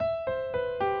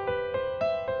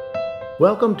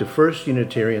Welcome to First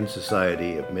Unitarian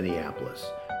Society of Minneapolis,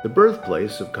 the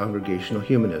birthplace of Congregational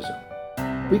Humanism.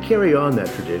 We carry on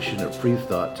that tradition of free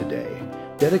thought today,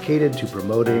 dedicated to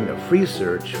promoting a free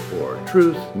search for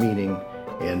truth, meaning,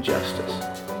 and justice.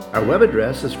 Our web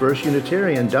address is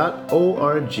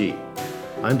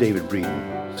firstunitarian.org. I'm David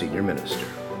Breeden, Senior Minister.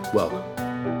 Welcome.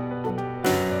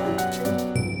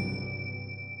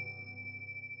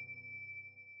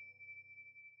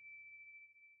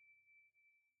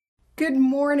 Good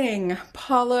morning,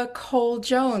 Paula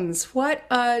Cole-Jones. What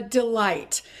a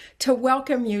delight to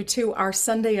welcome you to our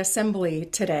Sunday Assembly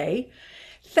today.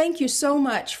 Thank you so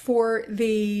much for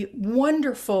the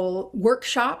wonderful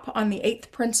workshop on the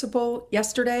eighth principle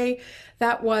yesterday.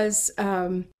 That was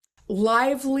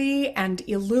lively and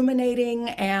illuminating,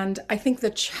 and I think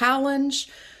the challenge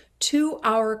to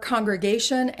our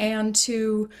congregation and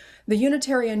to the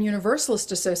Unitarian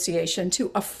Universalist Association to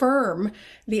affirm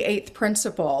the eighth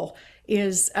principle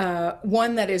is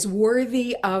one that is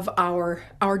worthy of our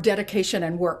dedication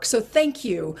and work. So thank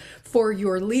you for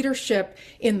your leadership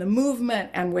in the movement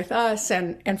and with us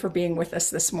and for being with us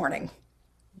this morning.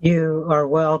 You are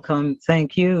welcome.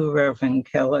 Thank you, Reverend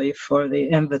Kelli, for the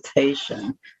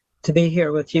invitation to be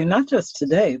here with you, not just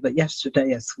today, but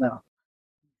yesterday as well.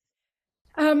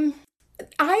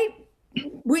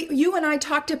 You and I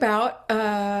talked about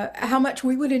how much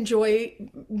we would enjoy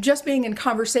just being in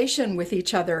conversation with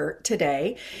each other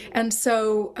today. And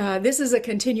so this is a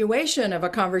continuation of a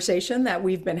conversation that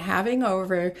we've been having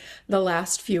over the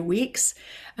last few weeks.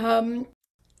 And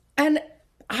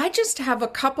I just have a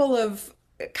couple of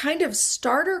kind of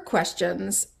starter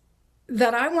questions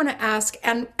that I want to ask,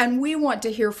 and we want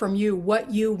to hear from you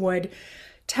what you would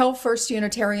tell First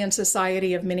Unitarian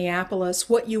Society of Minneapolis,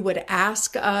 what you would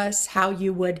ask us, how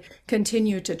you would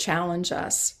continue to challenge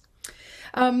us.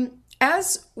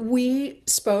 As we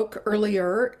spoke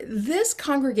earlier, this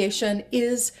congregation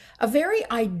is a very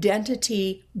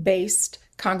identity-based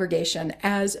congregation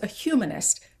as a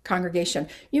humanist congregation.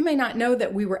 You may not know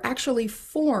that we were actually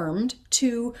formed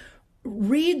to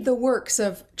read the works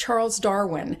of Charles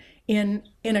Darwin in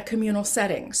a communal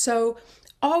setting. So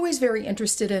always very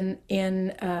interested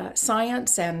in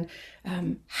science and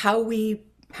how we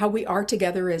are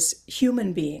together as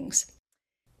human beings.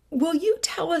 Will you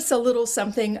tell us a little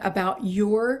something about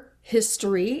your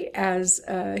history as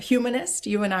a humanist?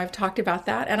 You and I have talked about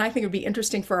that, and I think it would be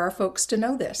interesting for our folks to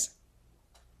know this.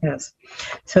 Yes.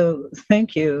 So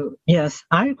thank you. Yes,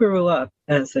 I grew up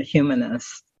as a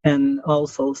humanist in All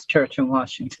Souls Church in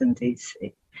Washington,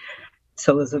 D.C.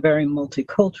 So it was a very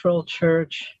multicultural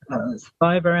church. It was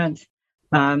vibrant.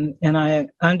 And I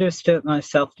understood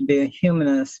myself to be a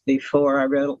humanist before I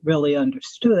really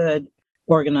understood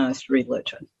organized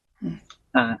religion.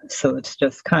 So it's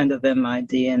just kind of in my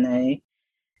DNA.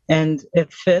 And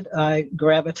it fit. I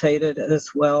gravitated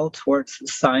as well towards the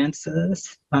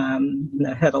sciences.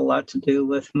 That had a lot to do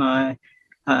with my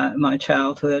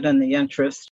childhood and the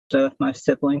interest of my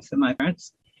siblings and my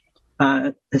parents.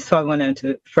 So I went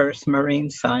into first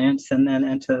marine science and then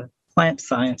into plant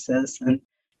sciences, and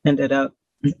ended up,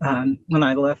 when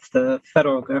I left the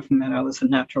federal government, I was a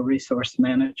natural resource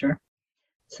manager.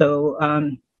 So,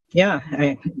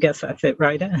 I guess I fit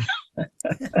right in.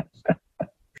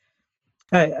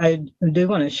 I do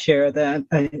want to share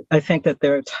that. I think that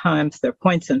there are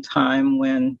points in time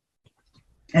when,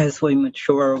 as we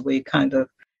mature, we kind of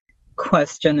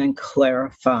question and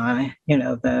clarify,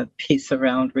 the piece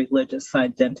around religious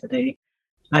identity.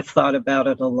 I've thought about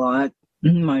it a lot.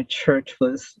 My church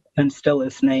was and still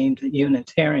is named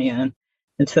Unitarian.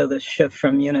 And so the shift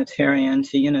from Unitarian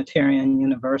to Unitarian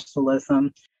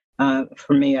Universalism,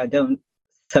 for me, I don't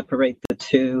separate the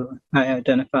two. I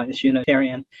identify as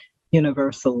Unitarian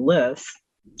Universalist.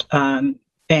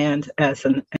 And as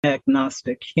an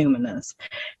agnostic humanist.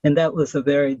 And that was a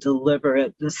very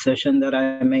deliberate decision that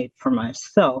I made for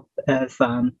myself as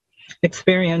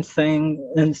experiencing,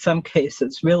 in some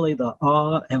cases, really the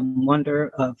awe and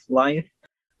wonder of life,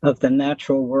 of the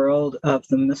natural world, of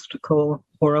the mystical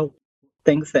world,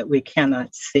 things that we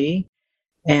cannot see.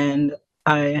 And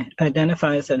I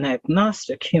identify as an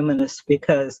agnostic humanist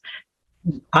because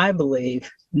I believe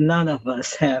none of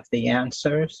us have the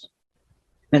answers.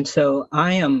 And so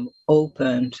I am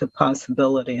open to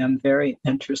possibility. I'm very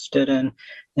interested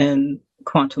in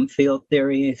quantum field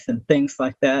theories and things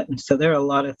like that. And so there are a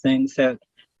lot of things that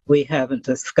we haven't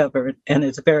discovered. And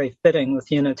it's very fitting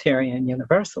with Unitarian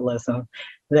Universalism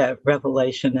that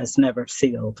revelation is never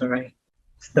sealed, right?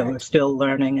 So We're still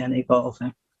learning and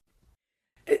evolving.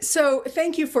 So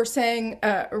thank you for saying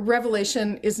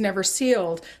revelation is never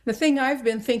sealed. The thing I've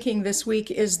been thinking this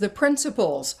week is the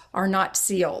principles are not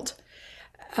sealed.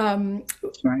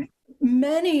 That's right.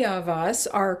 Many of us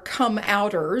are come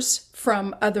outers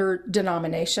from other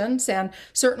denominations, and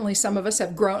certainly some of us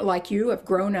have grown, like you, have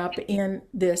grown up in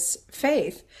this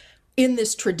faith, in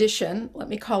this tradition. Let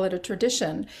me call it a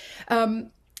tradition.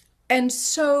 And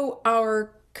so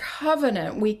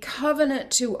we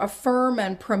covenant to affirm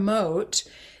and promote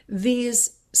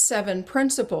these 7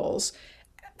 principles.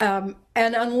 And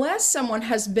unless someone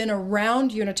has been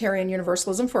around Unitarian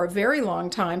Universalism for a very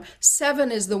long time,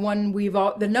 7 is the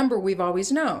number we've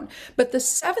always known. But the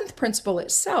 7th principle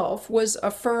itself was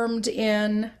affirmed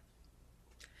in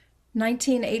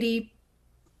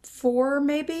 1984,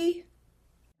 maybe?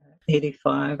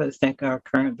 85, I think, our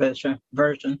current version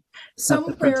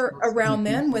Somewhere around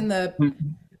then, when the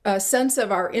sense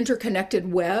of our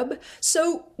interconnected web.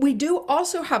 So we do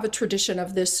also have a tradition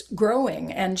of this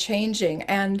growing and changing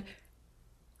and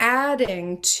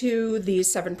adding to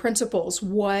these 7 principles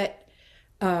what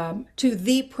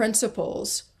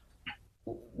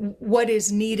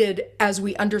is needed as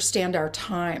we understand our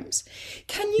times.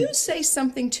 Can you say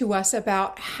something to us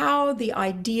about how the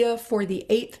idea for the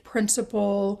 8th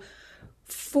principle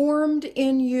formed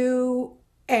in you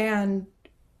and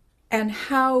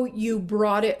how you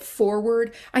brought it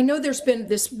forward? I know there's been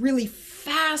this really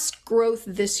fast growth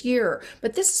this year,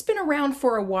 but this has been around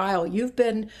for a while. You've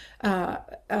been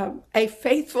a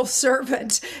faithful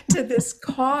servant to this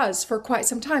cause for quite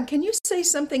some time. Can you say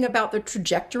something about the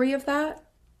trajectory of that?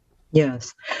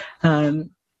 Yes. And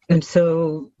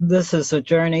so this is a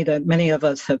journey that many of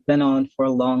us have been on for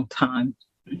a long time.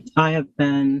 I have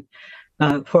been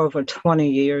for over 20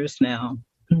 years now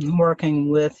working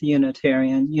with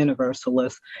Unitarian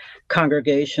Universalist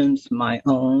congregations, my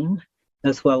own,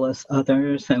 as well as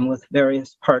others, and with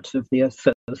various parts of the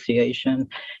association.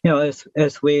 You know,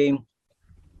 as we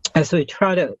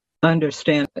try to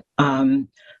understand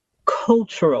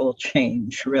cultural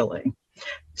change, really.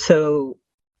 So,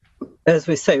 as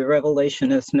we say,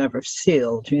 revelation is never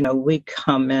sealed. You know, we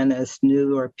come in as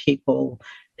newer people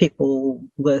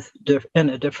in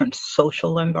a different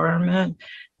social environment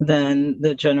than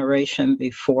the generation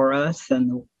before us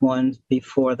and the ones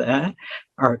before that.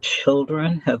 Our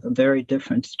children have a very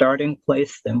different starting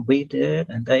place than we did,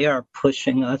 and they are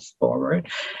pushing us forward.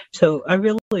 So I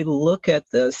really look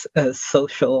at this as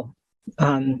social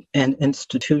and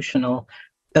institutional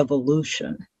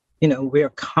evolution. You know, we're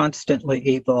constantly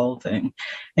evolving.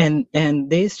 And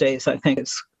these days, I think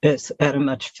it's at a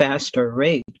much faster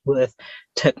rate with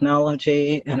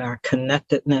technology and our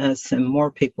connectedness and more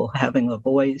people having a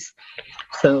voice.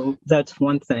 So that's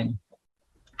one thing.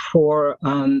 For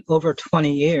over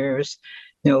 20 years,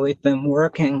 you know, we've been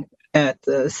working at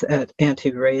this, at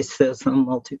anti-racism,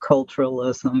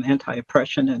 multiculturalism,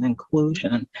 anti-oppression, and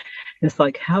inclusion. It's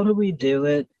like, how do we do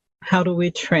it? How do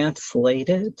we translate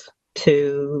it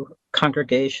to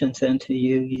congregations and to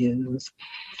UUs?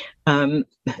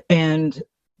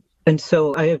 And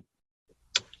so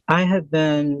I have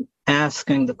been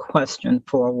asking the question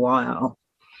for a while: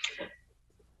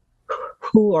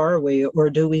 who are we, or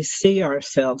do we see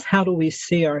ourselves? How do we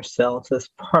see ourselves as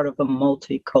part of a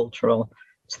multicultural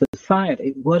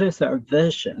society? What is our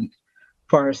vision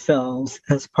for ourselves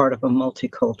as part of a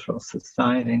multicultural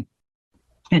society?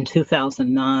 In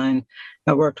 2009,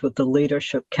 I worked with the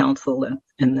Leadership Council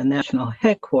in the national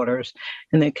headquarters,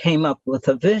 and they came up with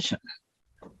a vision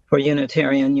for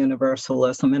Unitarian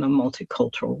Universalism in a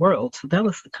multicultural world. So that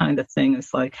was the kind of thing.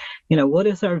 It's like, you know, what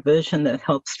is our vision that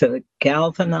helps to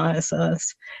galvanize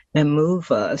us and move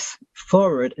us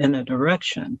forward in a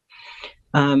direction?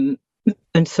 And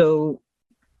so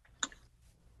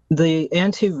the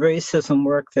anti-racism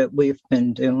work that we've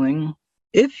been doing,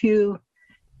 if you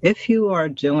are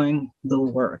doing the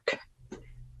work,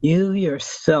 you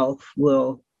yourself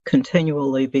will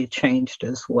continually be changed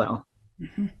as well.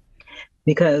 Mm-hmm.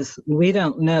 Because we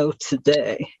don't know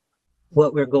today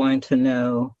what we're going to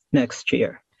know next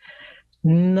year.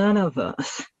 None of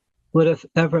us would have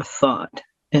ever thought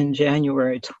in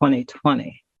January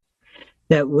 2020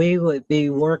 that we would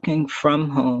be working from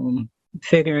home,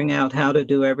 figuring out how to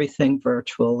do everything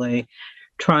virtually,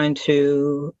 trying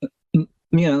to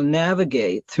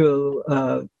navigate through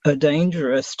a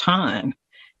dangerous time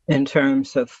in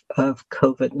terms of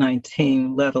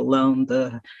COVID-19, let alone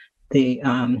the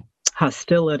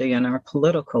hostility in our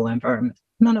political environment.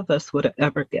 None of us would have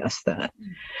ever guessed that.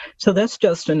 So that's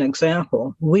just an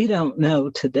example. We don't know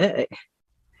today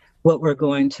what we're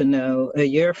going to know a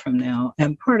year from now.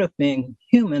 And part of being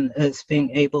human is being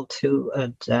able to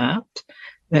adapt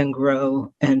and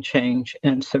grow and change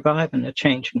and survive in a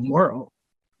changing world.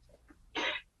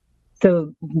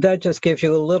 So that just gives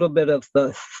you a little bit of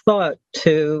the thought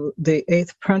to the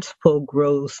eighth principle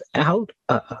grows out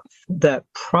of that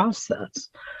process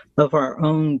of our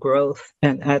own growth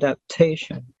and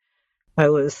adaptation. I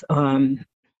was in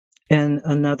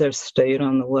another state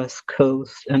on the West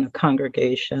Coast in a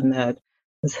congregation that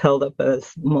was held up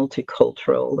as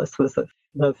multicultural. This was a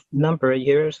number of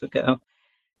years ago.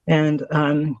 And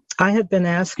I had been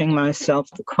asking myself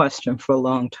the question for a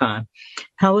long time,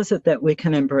 how is it that we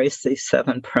can embrace these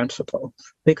 7 principles?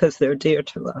 Because they're dear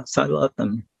to us. I love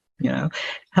them.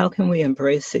 How can we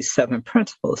embrace these 7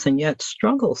 principles and yet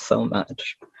struggle so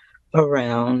much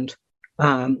around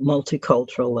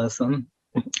multiculturalism,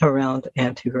 around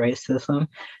anti-racism?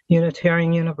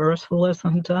 Unitarian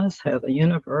Universalism does have a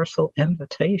universal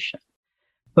invitation.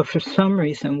 But for some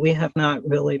reason, we have not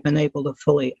really been able to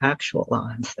fully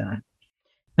actualize that.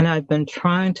 And I've been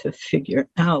trying to figure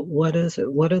out what is it?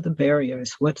 What are the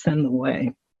barriers? What's in the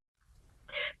way?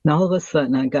 And all of a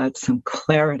sudden, I got some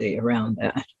clarity around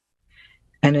that.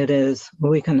 And it is,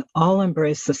 we can all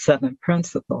embrace the 7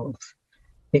 principles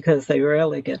because they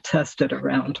rarely get tested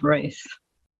around race.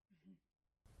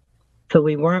 So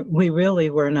we really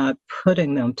were not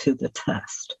putting them to the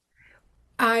test.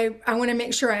 I want to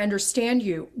make sure I understand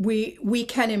you. We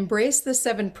can embrace the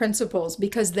 7 principles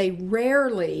because they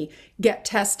rarely get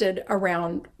tested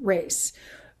around race.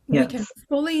 Yes. We can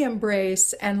fully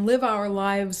embrace and live our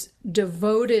lives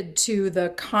devoted to the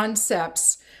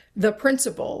concepts, the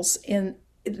principles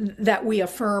that we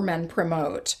affirm and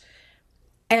promote,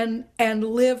 and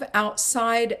live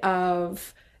outside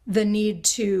of the need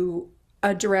to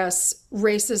address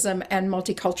racism and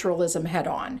multiculturalism head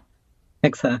on.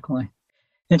 Exactly.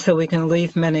 And so we can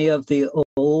leave many of the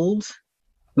old,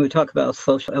 when we talk about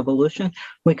social evolution,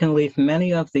 we can leave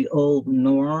many of the old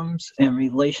norms and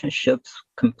relationships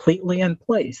completely in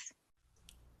place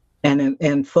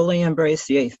and fully embrace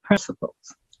the 8th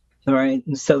principles. All right.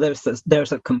 And so there's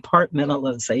a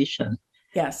compartmentalization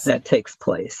that takes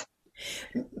place.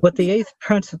 With the 8th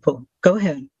principle, go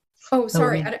ahead. Oh,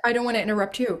 sorry. I don't want to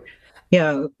interrupt you.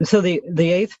 Yeah. So the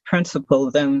 8th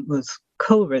principle then was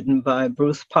co-written by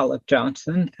Bruce Pollock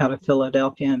Johnson out of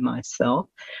Philadelphia and myself,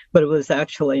 but it was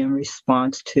actually in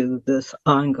response to this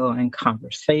ongoing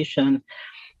conversation.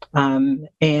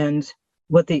 And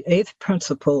what the 8th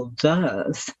principle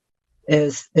does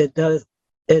is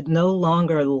it no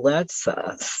longer lets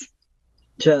us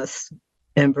just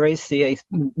embrace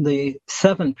the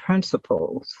 7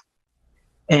 principles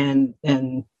and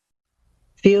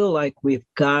feel like we've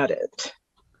got it,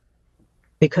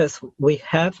 because we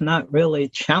have not really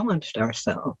challenged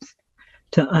ourselves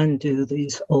to undo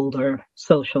these older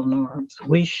social norms.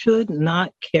 We should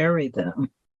not carry them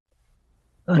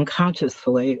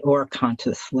unconsciously or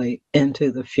consciously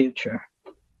into the future.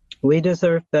 We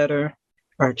deserve better.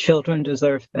 Our children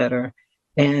deserve better.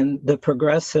 And the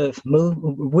progressive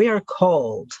we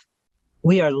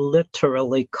are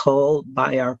literally called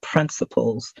by our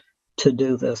principles to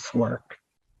do this work.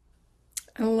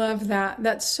 I love that.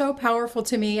 That's so powerful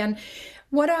to me. And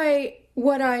what I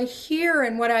hear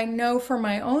and what I know for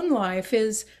my own life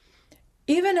is,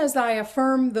 even as I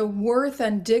affirm the worth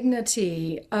and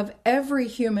dignity of every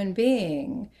human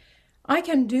being, I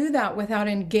can do that without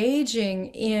engaging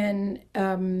in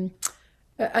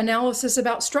analysis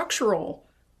about structural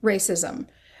racism.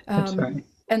 That's right.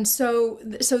 And so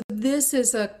this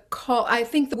is a call. I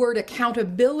think the word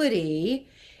accountability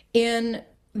in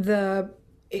the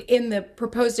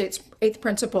proposed 8th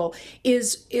principle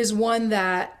is one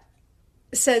that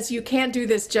says you can't do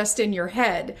this just in your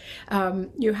head.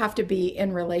 You have to be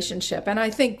in relationship. And I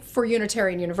think for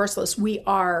Unitarian Universalists, we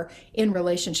are in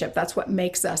relationship. That's what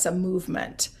makes us a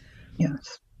movement.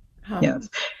 Yes. Yes.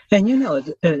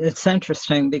 And it's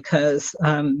interesting because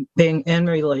being in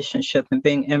relationship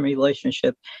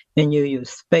in UU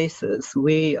spaces,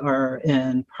 we are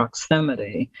in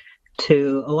proximity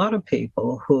to a lot of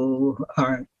people who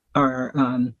are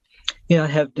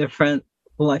have different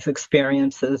life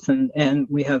experiences, and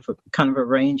we have kind of a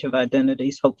range of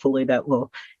identities. Hopefully that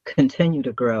will continue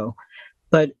to grow.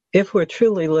 But if we're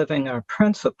truly living our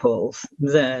principles,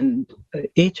 then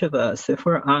each of us, if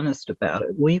we're honest about it,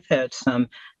 we've had some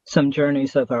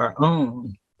journeys of our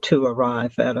own to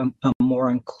arrive at a more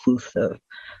inclusive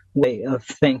way of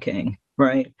thinking,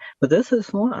 right? But this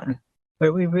is one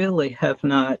where we really have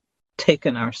not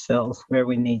taken ourselves where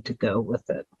we need to go with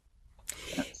it.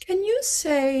 Yes. Can you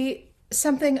say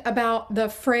something about the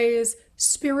phrase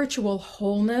spiritual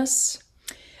wholeness?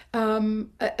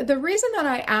 The reason that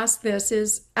I ask this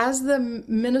is, as the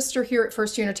minister here at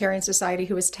First Unitarian Society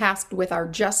who is tasked with our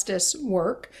justice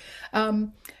work,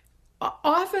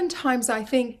 oftentimes I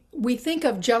think we think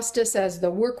of justice as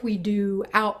the work we do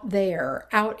out there,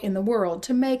 out in the world,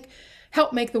 to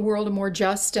help make the world a more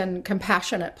just and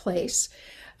compassionate place.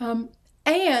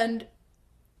 And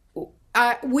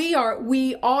we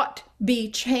ought be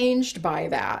changed by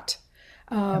that.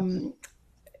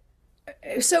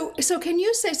 So can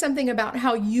you say something about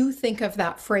how you think of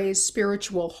that phrase,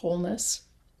 spiritual wholeness?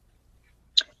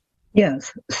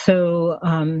 Yes. So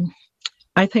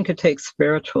I think it takes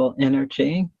spiritual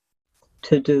energy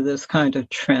to do this kind of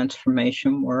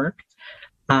transformation work.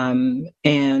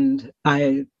 And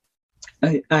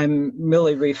I'm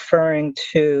really referring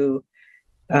to,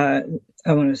 I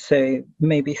want to say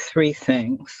maybe three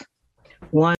things.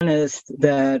 One is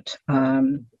that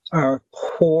our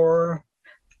core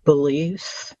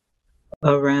beliefs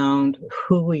around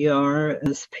who we are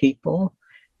as people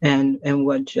and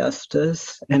what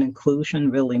justice and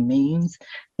inclusion really means,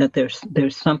 that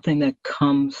there's something that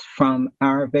comes from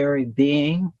our very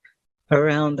being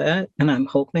around that, and I'm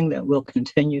hoping that we'll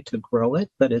continue to grow it,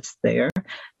 but it's there,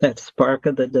 that spark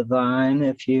of the divine,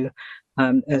 if you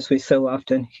as we so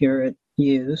often hear it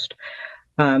used.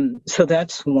 So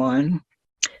that's one.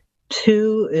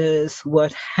 Two is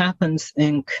what happens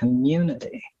in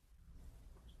community,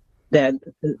 that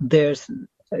there's,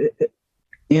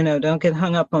 don't get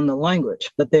hung up on the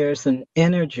language, but there's an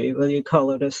energy, whether you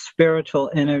call it a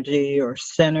spiritual energy or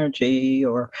synergy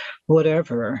or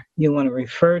whatever you want to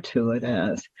refer to it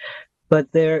as.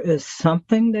 But there is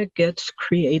something that gets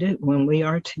created when we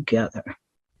are together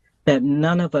that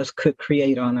none of us could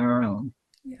create on our own.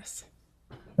 Yes.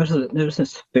 There's a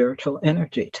spiritual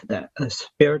energy to that, a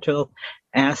spiritual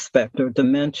aspect or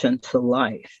dimension to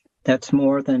life that's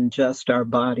more than just our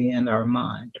body and our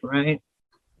mind, right?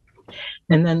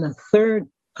 And then the third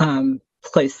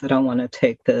place that I want to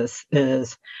take this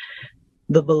is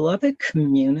the beloved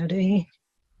community.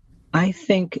 I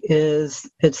think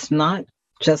it's not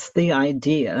just the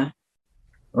idea,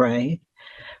 right?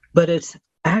 But it's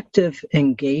active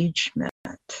engagement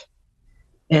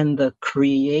in the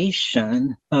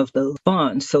creation of the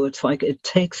bond. So it's like it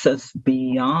takes us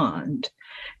beyond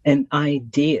an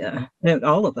idea that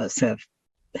all of us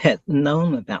had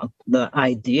known about, the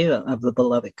idea of the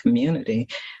beloved community.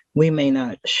 We may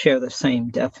not share the same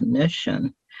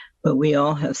definition, but we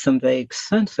all have some vague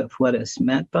sense of what is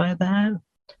meant by that.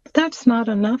 But that's not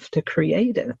enough to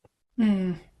create it.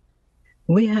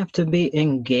 We have to be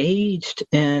engaged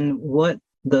in what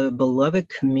the beloved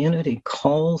community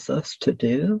calls us to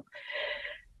do.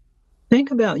 Think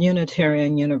about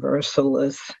Unitarian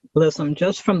Universalism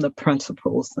just from the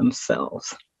principles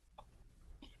themselves.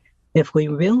 If we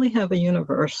really have a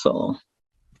universal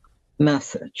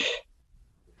message,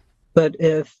 but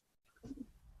if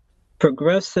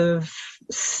progressive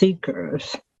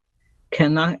seekers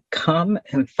cannot come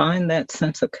and find that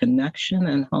sense of connection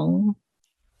and home,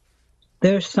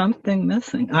 there's something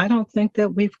missing. I don't think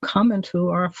that we've come into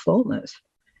our fullness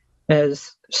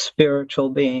as spiritual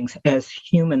beings, as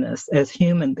humanists, as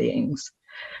human beings.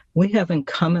 We haven't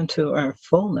come into our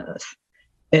fullness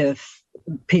if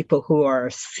people who are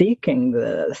seeking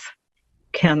this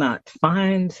cannot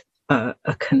find a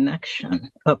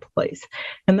connection, a place.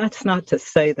 And that's not to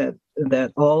say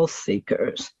that all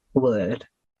seekers would,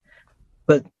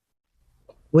 but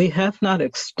we have not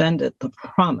extended the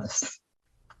promise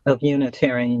of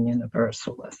Unitarian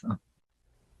Universalism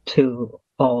to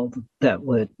all that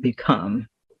would become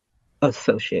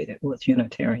associated with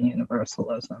Unitarian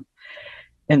Universalism.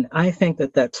 And I think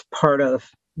that that's part of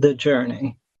the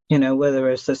journey, whether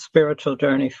it's a spiritual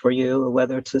journey for you or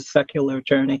whether it's a secular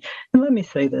journey. And let me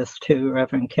say this too,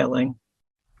 Reverend Kelli.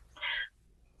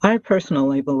 I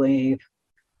personally believe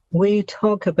we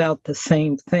talk about the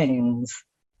same things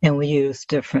and we use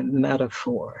different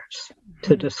metaphors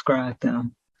to describe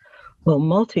them. Well,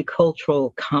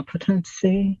 multicultural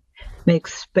competency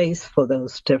makes space for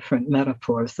those different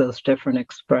metaphors, those different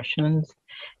expressions,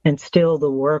 and still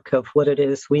the work of what it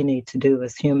is we need to do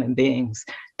as human beings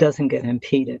doesn't get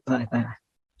impeded by that,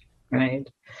 right?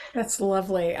 That's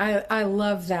lovely. I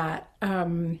love that.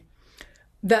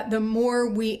 That the more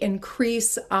we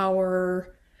increase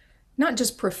our, not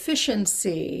just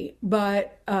proficiency,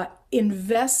 but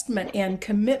investment and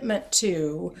commitment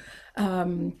to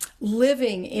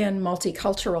living in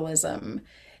multiculturalism,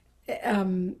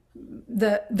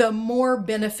 the more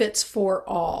benefits for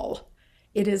all.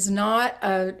 It is not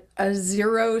a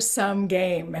zero-sum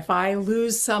game. If I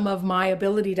lose some of my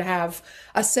ability to have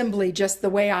assembly just the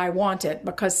way I want it,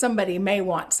 because somebody may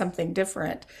want something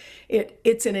different,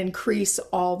 it's an increase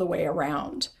all the way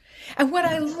around. And what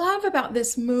I love about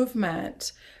this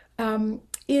movement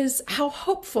is how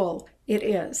hopeful It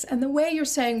is. And the way you're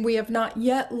saying we have not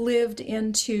yet lived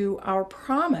into our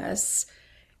promise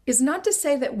is not to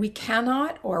say that we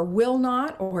cannot or will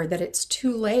not or that it's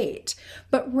too late,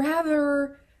 but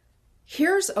rather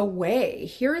here's a way,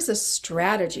 here is a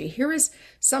strategy, here is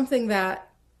something that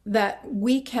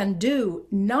we can do,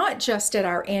 not just at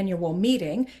our annual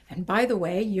meeting. And by the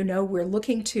way,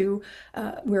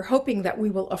 we're hoping that we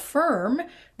will affirm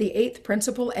the eighth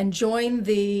principle and join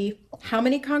the, how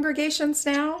many congregations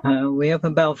now? We have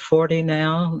about 40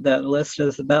 now. That list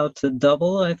is about to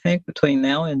double, I think, between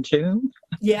now and June.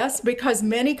 Yes, because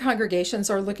many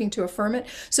congregations are looking to affirm it.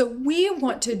 So we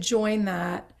want to join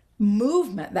that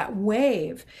movement, that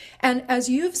wave. And as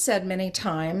you've said many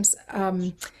times,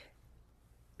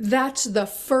 that's the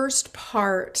first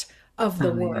part of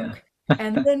the work. Yeah.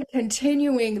 And then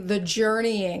continuing the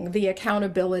journeying, the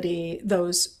accountability,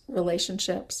 those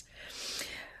relationships.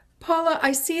 Paula,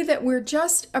 I see that we're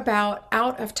just about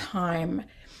out of time.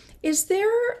 Is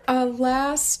there a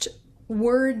last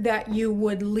word that you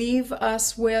would leave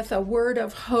us with, a word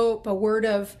of hope, a word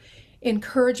of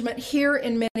encouragement here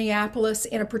in Minneapolis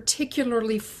in a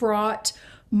particularly fraught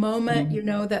moment? Mm-hmm. You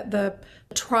know that the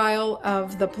trial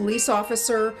of the police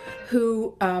officer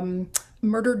who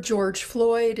murdered George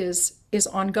Floyd is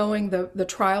ongoing, the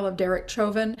trial of Derek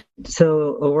Chauvin.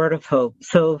 So a word of hope.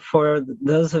 So for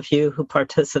those of you who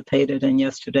participated in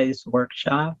yesterday's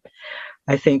workshop,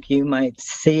 I think you might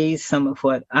see some of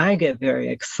what I get very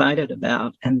excited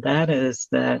about, and that is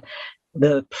that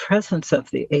the presence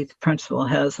of the eighth principle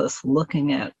has us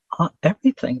looking at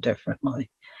everything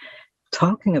differently,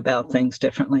 talking about things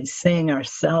differently, seeing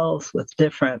ourselves with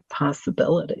different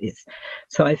possibilities.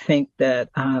 So I think that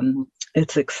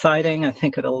it's exciting. I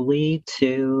think it'll lead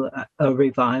to a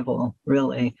revival,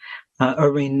 really, a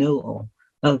renewal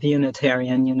of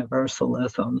Unitarian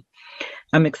Universalism.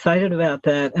 I'm excited about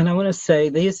that. And I want to say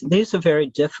these are very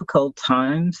difficult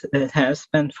times. It has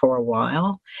been for a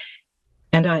while.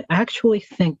 And I actually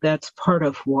think that's part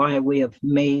of why we have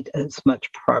made as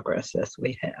much progress as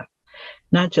we have.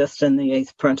 Not just in the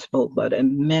eighth principle, but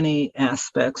in many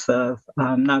aspects of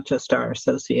not just our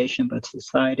association, but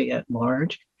society at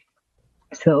large.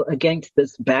 So against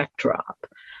this backdrop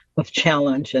of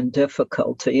challenge and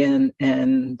difficulty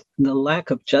and the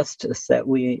lack of justice that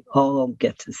we all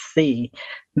get to see,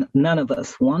 none of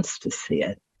us wants to see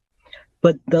it.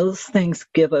 But those things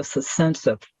give us a sense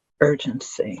of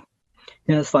urgency.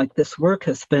 You know, it's like this work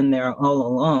has been there all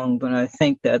along, but I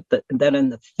think that in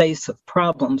the face of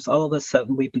problems, all of a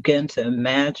sudden we begin to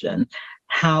imagine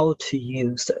how to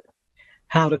use it,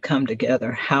 how to come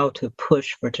together, how to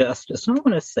push for justice. And I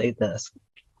want to say this,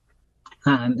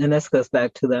 and this goes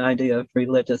back to the idea of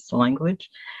religious language.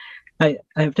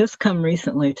 I've just come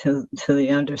recently to the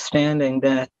understanding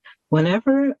that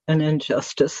whenever an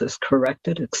injustice is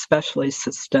corrected, especially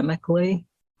systemically,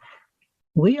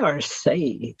 we are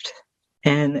saved.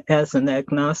 And as an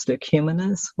agnostic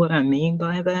humanist, what I mean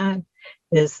by that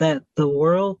is that the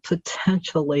world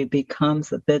potentially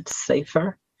becomes a bit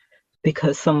safer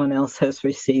because someone else has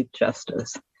received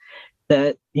justice.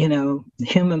 That, you know,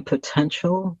 human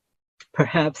potential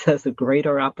perhaps has a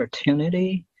greater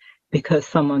opportunity because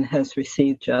someone has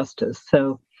received justice.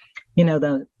 So, you know,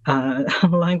 the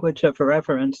language of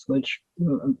reverence, which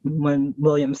when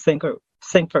William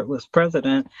Sinkford was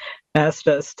president, asked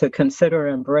us to consider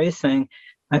embracing,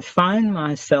 I find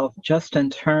myself just in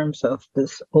terms of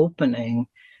this opening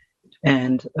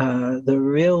and the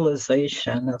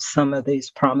realization of some of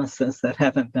these promises that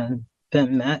haven't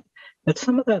been met, that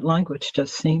some of that language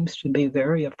just seems to be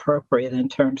very appropriate in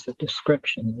terms of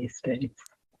description these days.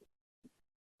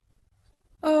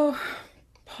 Oh,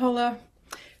 Paula,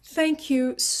 thank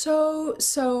you so,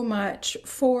 so much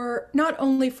for not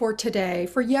only for today,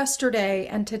 for yesterday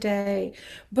and today,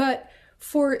 but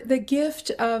for the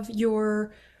gift of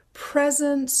your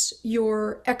presence,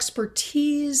 your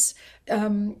expertise,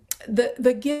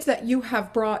 the gift that you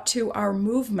have brought to our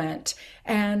movement,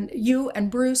 and you and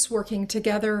Bruce working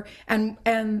together, and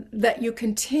that you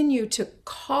continue to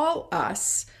call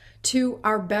us to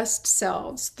our best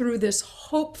selves through this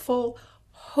hopeful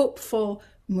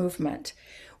movement.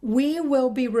 We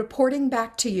will be reporting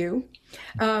back to you.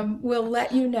 We'll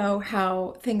let you know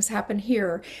how things happen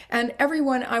here. And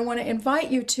everyone, I want to invite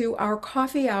you to our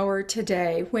coffee hour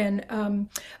today when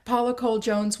Paula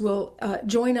Cole-Jones will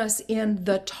join us in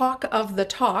the Talk of the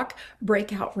Talk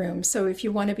breakout room. So if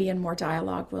you want to be in more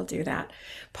dialogue, we'll do that.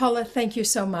 Paula, thank you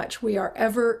so much. We are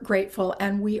ever grateful,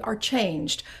 and we are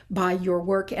changed by your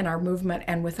work and our movement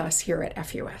and with us here at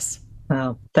FUS.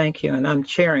 Well, thank you. And I'm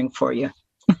cheering for you.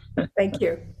 Thank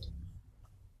you.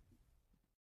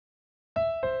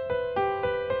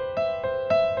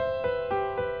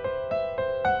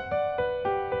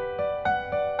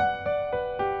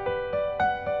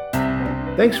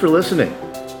 Thanks for listening.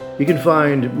 You can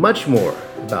find much more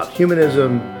about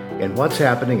humanism and what's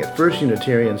happening at First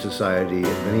Unitarian Society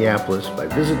in Minneapolis by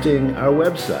visiting our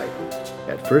website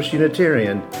at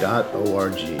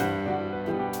firstunitarian.org.